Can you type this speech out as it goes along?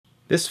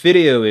This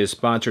video is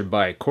sponsored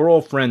by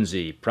Coral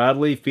Frenzy,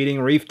 proudly feeding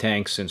reef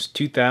tanks since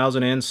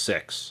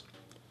 2006.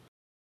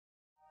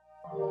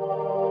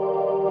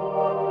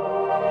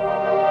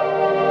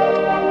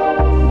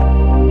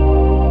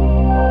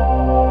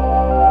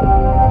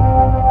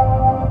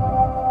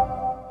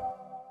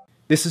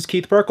 This is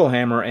Keith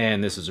Berkelhammer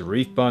and this is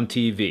ReefBum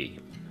TV.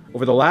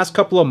 Over the last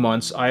couple of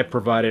months I have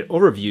provided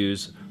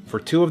overviews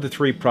for two of the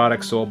three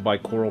products sold by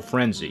Coral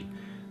Frenzy,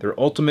 their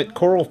Ultimate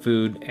Coral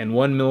Food and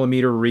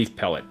 1mm Reef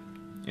Pellet.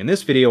 In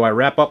this video, I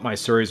wrap up my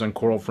series on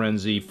Coral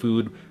Frenzy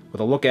food with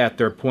a look at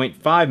their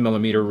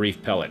 0.5mm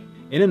Reef Pellet.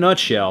 In a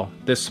nutshell,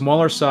 this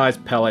smaller size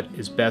pellet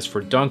is best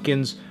for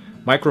Dunkins,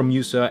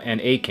 Micromusa,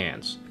 and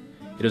acans.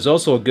 It is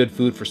also a good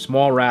food for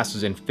small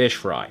wrasses and fish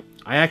fry.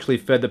 I actually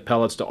fed the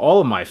pellets to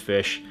all of my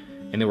fish,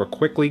 and they were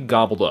quickly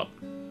gobbled up.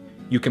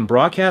 You can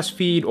broadcast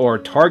feed or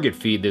target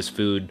feed this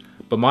food,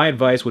 but my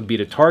advice would be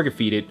to target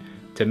feed it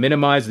to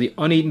minimize the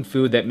uneaten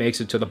food that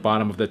makes it to the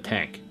bottom of the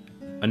tank.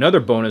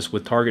 Another bonus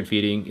with target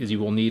feeding is you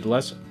will need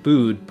less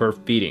food per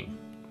feeding.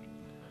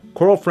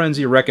 Coral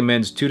Frenzy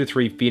recommends 2 to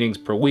 3 feedings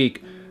per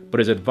week, but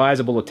is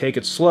advisable to take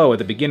it slow at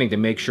the beginning to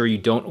make sure you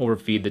don't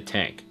overfeed the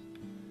tank.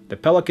 The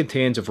pellet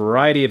contains a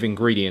variety of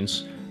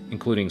ingredients,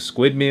 including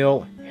squid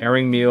meal,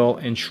 herring meal,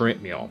 and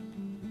shrimp meal.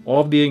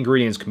 All of the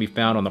ingredients can be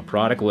found on the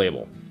product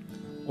label.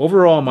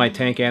 Overall, my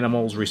tank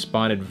animals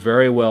responded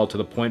very well to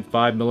the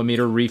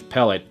 0.5mm Reef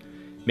Pellet,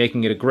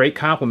 making it a great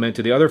complement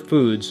to the other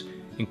foods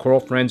in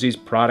Coral Frenzy's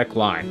product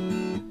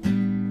line.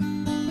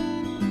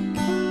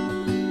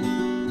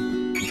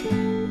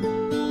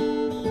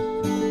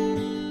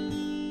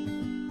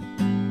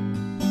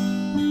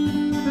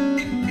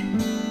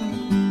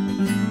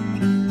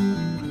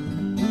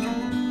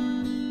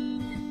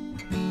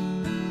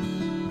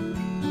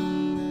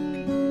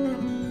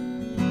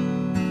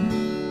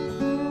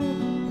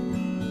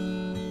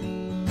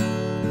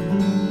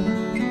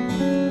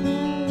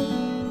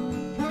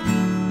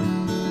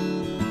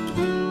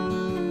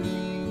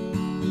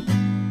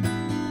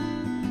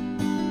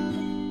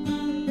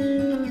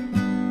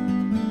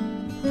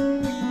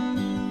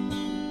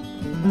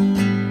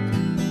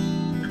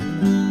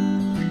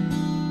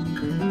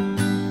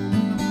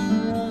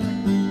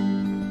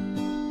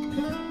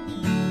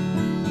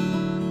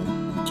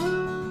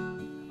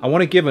 I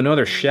want to give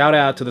another shout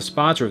out to the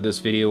sponsor of this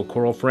video,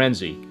 Coral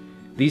Frenzy.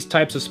 These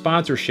types of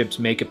sponsorships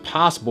make it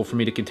possible for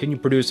me to continue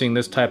producing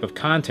this type of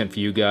content for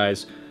you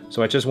guys,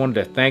 so I just wanted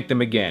to thank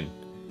them again.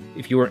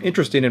 If you are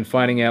interested in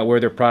finding out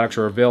where their products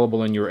are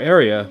available in your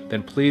area,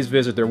 then please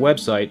visit their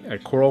website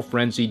at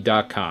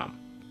coralfrenzy.com.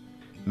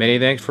 Many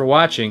thanks for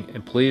watching,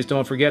 and please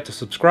don't forget to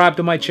subscribe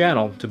to my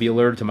channel to be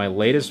alerted to my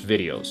latest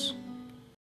videos.